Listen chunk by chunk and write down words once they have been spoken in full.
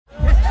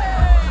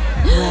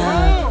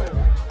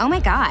Oh my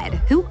God,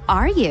 who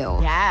are you?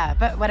 Yeah,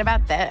 but what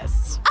about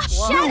this?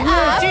 Shut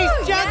up! She's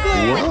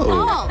juggling!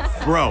 Balls.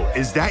 Bro,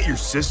 is that your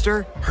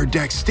sister? Her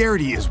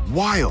dexterity is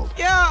wild.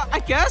 Yeah, I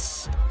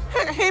guess.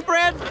 Hey,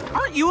 Brad,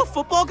 aren't you a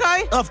football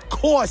guy? Of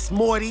course,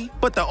 Morty.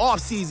 But the off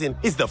season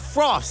is the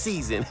froth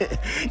season.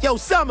 Yo,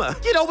 Summer,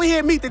 get over here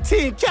and meet the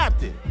team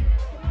captain.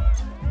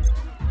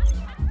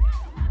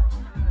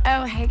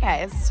 Oh, hey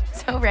guys.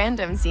 So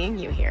random seeing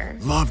you here.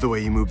 Love the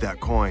way you move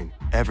that coin.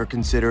 Ever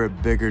consider a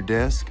bigger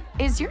disc?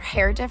 Is your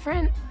hair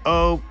different?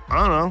 Oh, I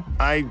don't know.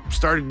 I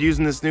started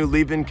using this new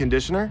leave-in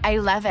conditioner. I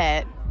love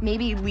it.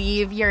 Maybe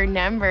leave your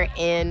number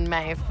in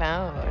my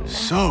phone.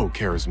 So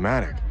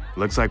charismatic.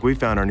 Looks like we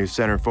found our new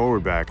center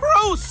forward back.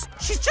 Gross!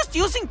 She's just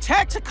using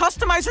tech to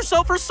customize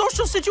herself for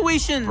social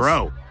situations.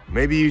 Bro,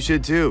 maybe you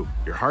should too.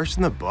 You're harsh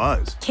in the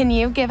buzz. Can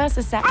you give us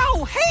a sec?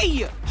 Ow,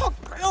 hey!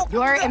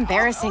 You're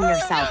embarrassing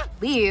yourself.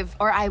 Leave,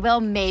 or I will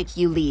make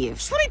you leave.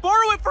 Just let me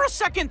borrow it for a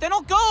second, then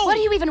I'll go. What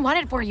do you even want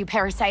it for, you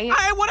parasite?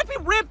 I want to be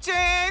ripped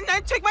and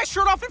take my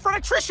shirt off in front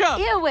of Trisha.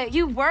 Ew,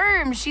 you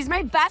worm. She's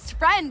my best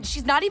friend.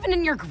 She's not even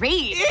in your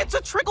grade. It's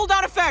a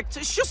trickle-down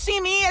effect. She'll see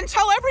me and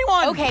tell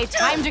everyone. Okay,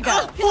 time to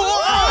go.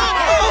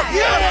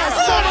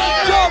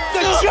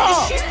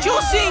 She's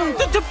juicing.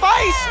 The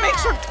device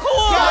makes her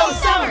cool. Go,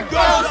 Summer!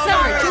 Go,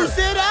 Summer! Juice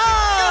it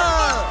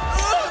up!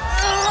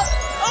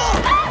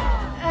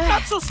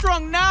 Not so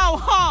strong now,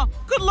 huh?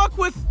 Good luck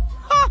with,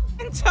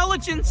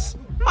 intelligence.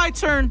 My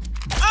turn.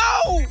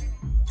 Ow!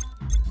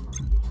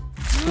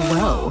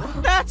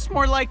 Whoa. That's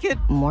more like it.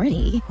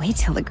 Morty, wait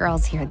till the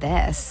girls hear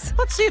this.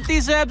 Let's see if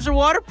these abs are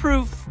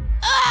waterproof.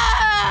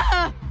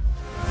 Ah!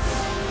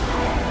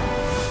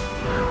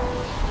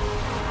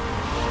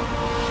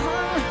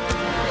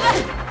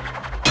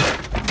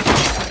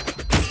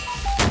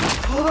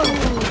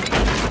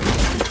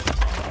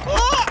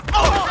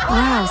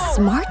 Wow,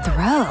 smart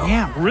throw.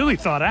 Yeah, really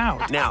thought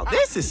out. Now,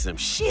 this is some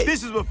shit.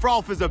 This is what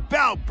Frolf is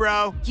about,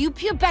 bro. You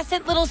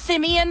pubescent little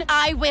simian,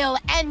 I will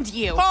end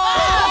you.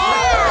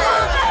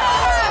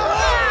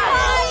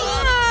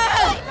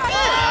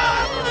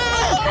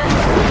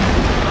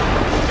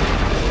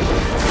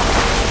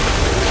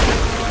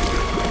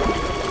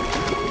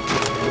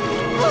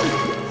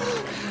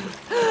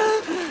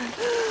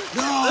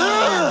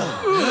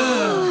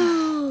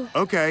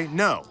 Okay,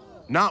 no.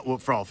 Not what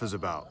Frolf is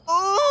about.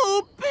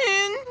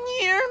 Open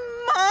your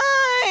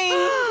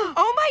mind.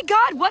 Oh my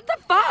God, what the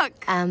fuck?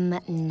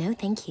 No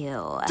thank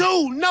you.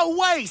 Dude, no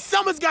way!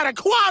 Summer's got a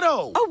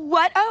quado! A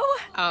what-o?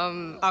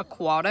 A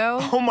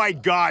quado? Oh my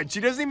God,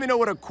 she doesn't even know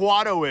what a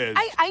quado is.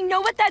 I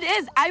know what that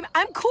is. I'm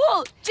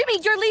cool. Jimmy,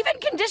 you're leaving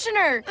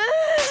conditioner.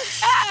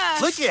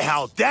 Look at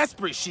how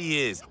desperate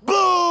she is.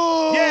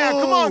 Boo! Yeah,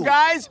 come on,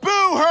 guys. Boo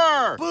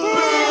her!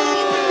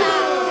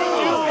 Boo!